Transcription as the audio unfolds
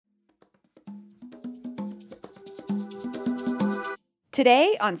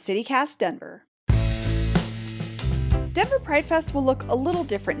Today on CityCast Denver. Denver Pride Fest will look a little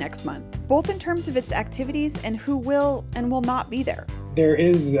different next month, both in terms of its activities and who will and will not be there. There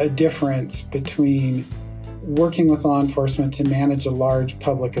is a difference between working with law enforcement to manage a large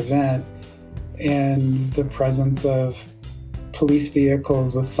public event and the presence of police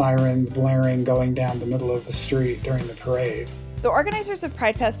vehicles with sirens blaring going down the middle of the street during the parade. The organizers of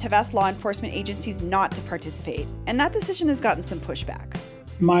Pride Fest have asked law enforcement agencies not to participate, and that decision has gotten some pushback.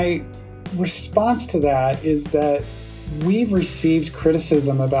 My response to that is that we've received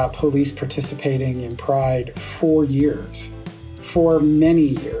criticism about police participating in Pride for years, for many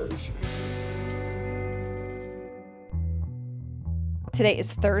years. Today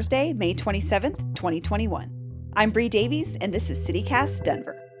is Thursday, May 27th, 2021. I'm Bree Davies, and this is CityCast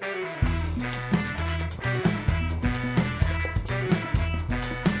Denver.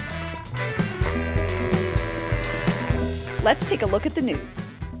 Let's take a look at the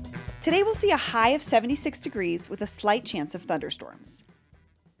news. Today we'll see a high of 76 degrees with a slight chance of thunderstorms.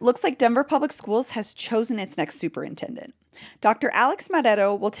 Looks like Denver Public Schools has chosen its next superintendent. Dr. Alex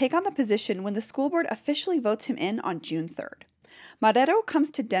Marrero will take on the position when the school board officially votes him in on June 3rd. Marrero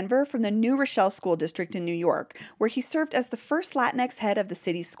comes to Denver from the New Rochelle School District in New York, where he served as the first Latinx head of the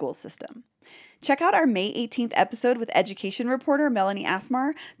city's school system. Check out our May 18th episode with education reporter Melanie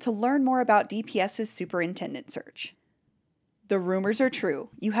Asmar to learn more about DPS's superintendent search. The rumors are true.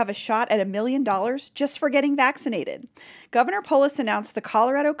 You have a shot at $1 million just for getting vaccinated. Governor Polis announced the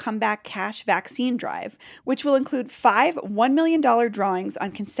Colorado Comeback Cash Vaccine Drive, which will include 5 $1 million drawings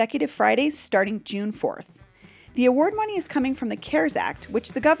on consecutive Fridays starting June 4th. The award money is coming from the CARES Act,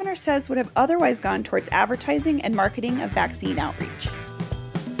 which the governor says would have otherwise gone towards advertising and marketing of vaccine outreach.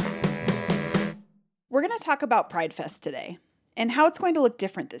 We're going to talk about Pride Fest today and how it's going to look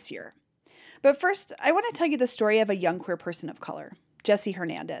different this year. But first, I want to tell you the story of a young queer person of color, Jessie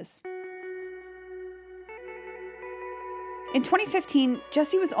Hernandez. In 2015,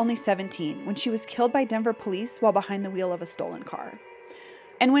 Jessie was only 17 when she was killed by Denver police while behind the wheel of a stolen car.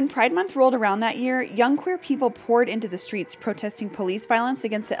 And when Pride Month rolled around that year, young queer people poured into the streets protesting police violence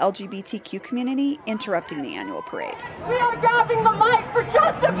against the LGBTQ community, interrupting the annual parade. We are grabbing the mic for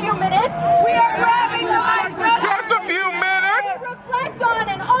just a few minutes. We are grabbing the mic for just a few minutes. Reflect on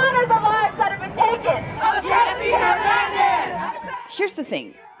and honor the lives that have been taken of Jessie Hernandez. Here's the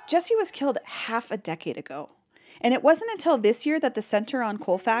thing. Jessie was killed half a decade ago. And it wasn't until this year that the Center on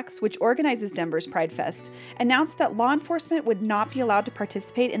Colfax, which organizes Denver's Pride Fest, announced that law enforcement would not be allowed to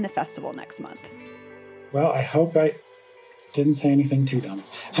participate in the festival next month. Well, I hope I didn't say anything too dumb.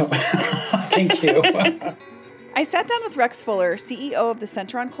 So, thank you. I sat down with Rex Fuller, CEO of the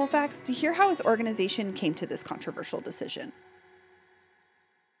Center on Colfax, to hear how his organization came to this controversial decision.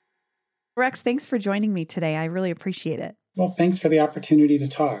 Rex, thanks for joining me today. I really appreciate it. Well, thanks for the opportunity to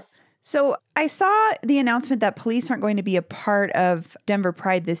talk. So I saw the announcement that police aren't going to be a part of Denver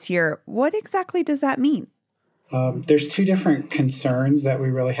Pride this year. What exactly does that mean? There's two different concerns that we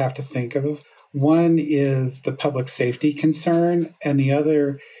really have to think of. One is the public safety concern, and the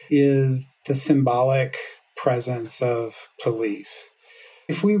other is the symbolic presence of police.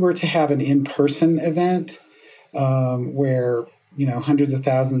 If we were to have an in-person event where hundreds of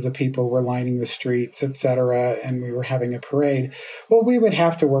thousands of people were lining the streets, et cetera, and we were having a parade, well, we would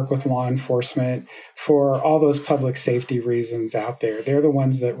have to work with law enforcement for all those public safety reasons out there. They're the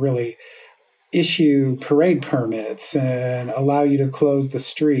ones that really issue parade permits and allow you to close the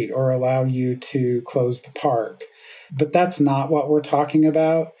street or allow you to close the park. But that's not what we're talking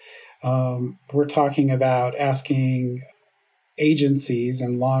about. We're talking about asking agencies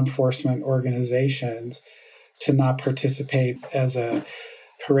and law enforcement organizations to not participate as a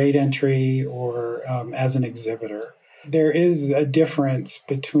parade entry or as an exhibitor. There is a difference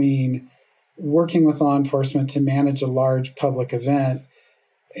between working with law enforcement to manage a large public event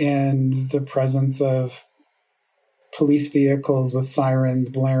and the presence of police vehicles with sirens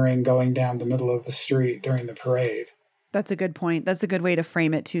blaring going down the middle of the street during the parade. That's a good point. That's a good way to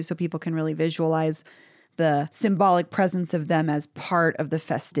frame it, too, so people can really visualize the symbolic presence of them as part of the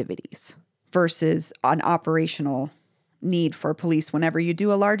festivities versus an operational need for police whenever you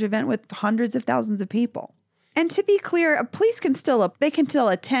do a large event with hundreds of thousands of people. And to be clear, police can still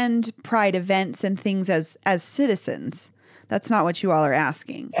attend Pride events and things as citizens. That's not what you all are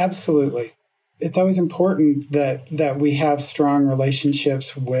asking. Absolutely. It's always important that we have strong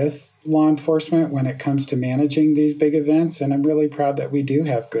relationships with law enforcement when it comes to managing these big events. And I'm really proud that we do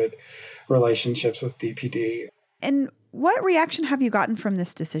have good relationships with DPD. And what reaction have you gotten from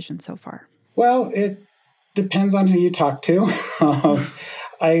this decision so far? Well, it depends on who you talk to.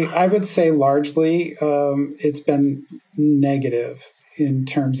 I would say largely it's been negative. in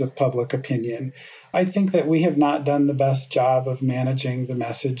terms of public opinion. I think that we have not done the best job of managing the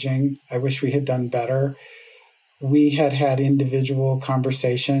messaging. I wish we had done better. We had individual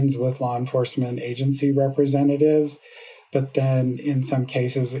conversations with law enforcement agency representatives, but then in some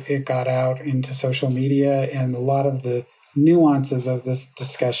cases it got out into social media, and a lot of the nuances of this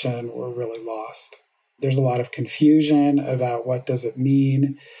discussion were really lost. There's a lot of confusion about what does it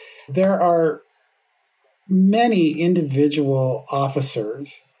mean. There are many individual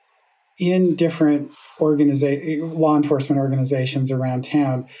officers in different law enforcement organizations around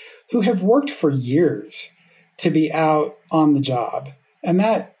town who have worked for years to be out on the job. And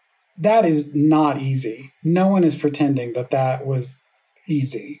that is not easy. No one is pretending that was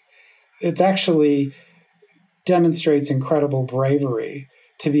easy. It actually demonstrates incredible bravery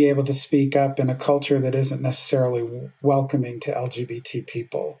to be able to speak up in a culture that isn't necessarily welcoming to LGBT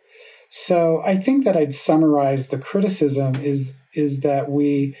people. So I think that I'd summarize the criticism is that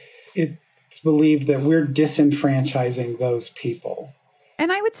it's believed that we're disenfranchising those people.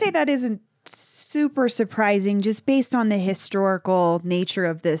 And I would say that isn't super surprising, just based on the historical nature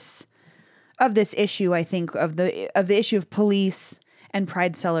of this issue. I think of the issue of police and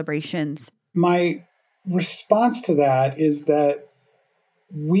Pride celebrations. My response to that is that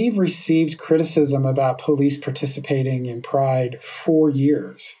we've received criticism about police participating in Pride for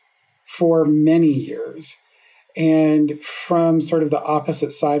many years. And from sort of the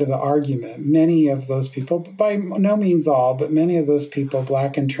opposite side of the argument, many of those people, by no means all, but many of those people,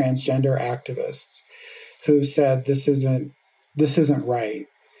 Black and transgender activists, who said this isn't right.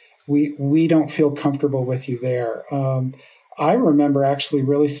 We don't feel comfortable with you there. I remember actually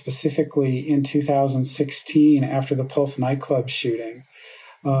really specifically in 2016, after the Pulse nightclub shooting,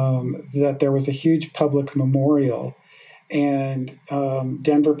 that there was a huge public memorial, and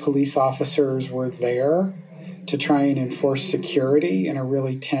Denver police officers were there to try and enforce security in a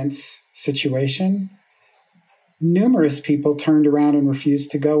really tense situation. Numerous people turned around and refused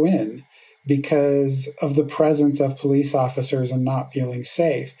to go in because of the presence of police officers and not feeling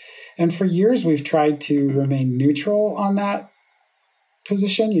safe. And for years, we've tried to remain neutral on that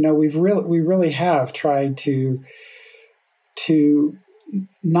position. You know, we really have tried to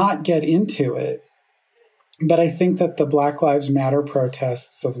not get into it. But I think that the Black Lives Matter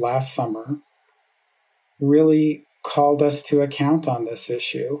protests of last summer really called us to account on this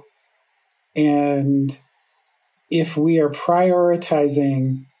issue. And if we are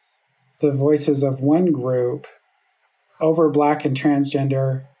prioritizing the voices of one group over Black and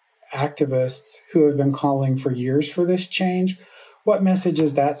transgender activists who have been calling for years for this change, what message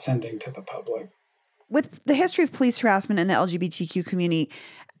is that sending to the public? With the history of police harassment in the LGBTQ community,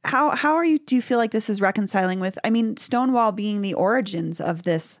 how do you feel like this is reconciling with, Stonewall being the origins of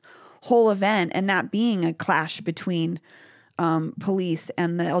this whole event and that being a clash between police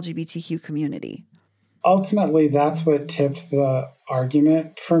and the LGBTQ community? Ultimately, that's what tipped the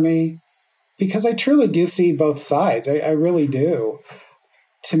argument for me, because I truly do see both sides. I really do.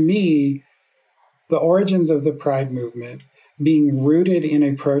 To me, the origins of the Pride movement being rooted in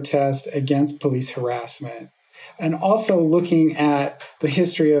a protest against police harassment, and also looking at the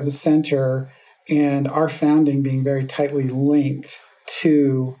history of the center and our founding being very tightly linked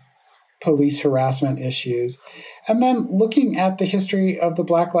to police harassment issues. And then looking at the history of the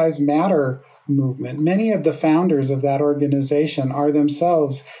Black Lives Matter movement. Many of the founders of that organization are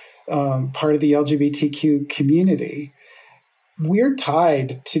themselves part of the LGBTQ community. We're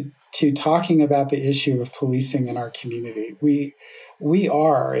tied to talking about the issue of policing in our community. We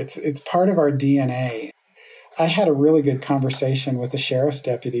are. It's part of our DNA. I had a really good conversation with a sheriff's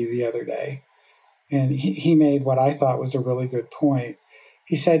deputy the other day, and he made what I thought was a really good point.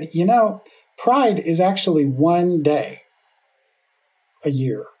 He said, Pride is actually one day a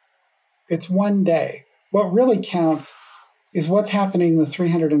year. It's one day. What really counts is what's happening the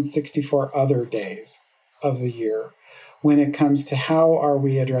 364 other days of the year when it comes to how are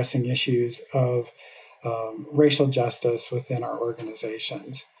we addressing issues of racial justice within our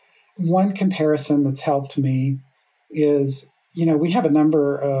organizations. One comparison that's helped me is, we have a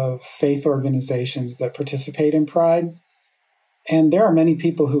number of faith organizations that participate in Pride. And there are many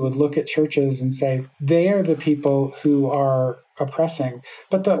people who would look at churches and say, they are the people who are oppressing.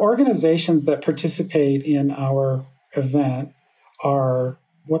 But the organizations that participate in our event are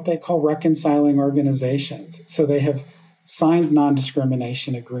what they call reconciling organizations. So they have signed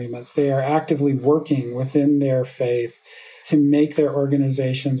non-discrimination agreements. They are actively working within their faith to make their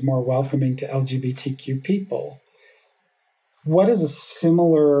organizations more welcoming to LGBTQ people. What is a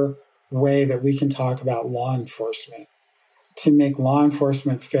similar way that we can talk about law enforcement to make law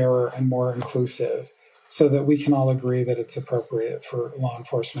enforcement fairer and more inclusive? so that we can all agree that it's appropriate for law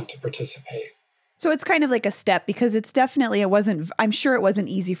enforcement to participate. So it's kind of like a step, because I'm sure it wasn't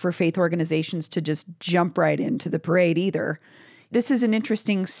easy for faith organizations to just jump right into the parade either. This is an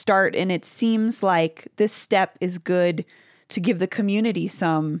interesting start, and it seems like this step is good to give the community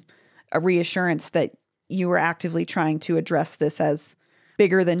a reassurance that you are actively trying to address this as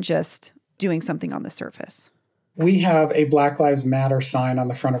bigger than just doing something on the surface. We have a Black Lives Matter sign on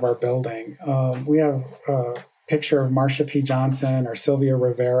the front of our building. We have a picture of Marsha P. Johnson or Sylvia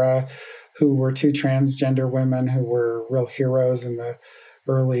Rivera, who were two transgender women who were real heroes in the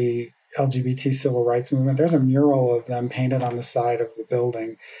early LGBT civil rights movement. There's a mural of them painted on the side of the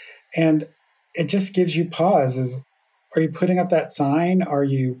building. And it just gives you pause. Are you putting up that sign? Are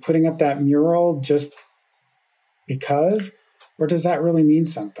you putting up that mural just because? Or does that really mean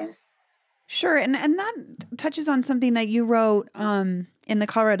something? Sure. And that touches on something that you wrote in the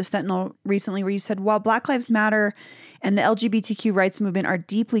Colorado Sentinel recently, where you said, while Black Lives Matter and the LGBTQ rights movement are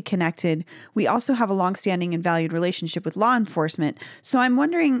deeply connected, we also have a longstanding and valued relationship with law enforcement. So I'm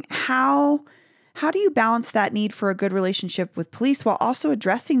wondering, how do you balance that need for a good relationship with police while also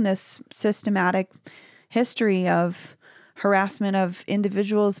addressing this systematic history of harassment of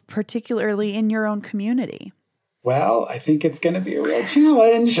individuals, particularly in your own community? Well, I think it's going to be a real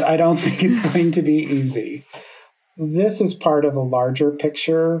challenge. I don't think it's going to be easy. This is part of a larger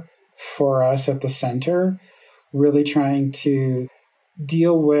picture for us at the center, really trying to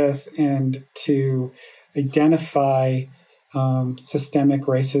deal with and to identify systemic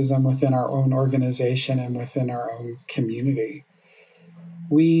racism within our own organization and within our own community.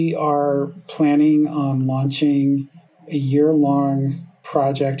 We are planning on launching a year-long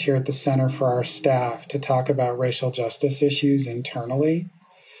project here at the center for our staff to talk about racial justice issues internally.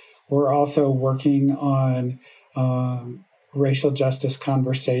 We're also working on racial justice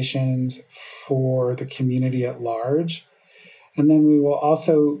conversations for the community at large. And then we will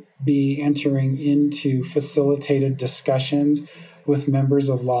also be entering into facilitated discussions with members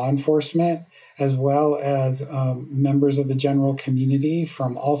of law enforcement, as well as members of the general community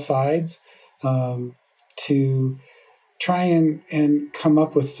from all sides, to try and come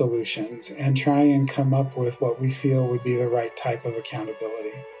up with solutions and try and come up with what we feel would be the right type of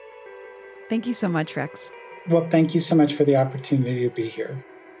accountability. Thank you so much, Rex. Well, thank you so much for the opportunity to be here.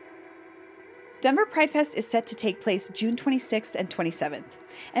 Denver Pride Fest is set to take place June 26th and 27th.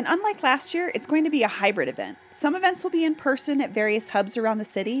 And unlike last year, it's going to be a hybrid event. Some events will be in person at various hubs around the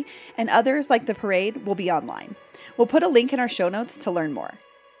city, and others, like the parade, will be online. We'll put a link in our show notes to learn more.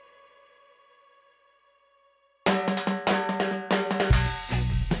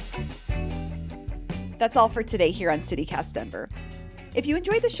 That's all for today here on CityCast Denver. If you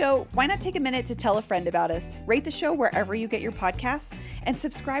enjoyed the show, why not take a minute to tell a friend about us, rate the show wherever you get your podcasts, and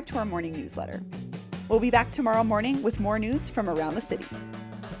subscribe to our morning newsletter. We'll be back tomorrow morning with more news from around the city.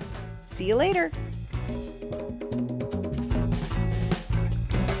 See you later.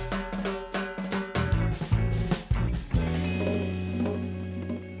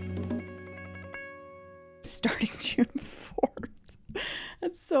 Starting June 4th.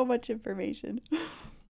 That's so much information.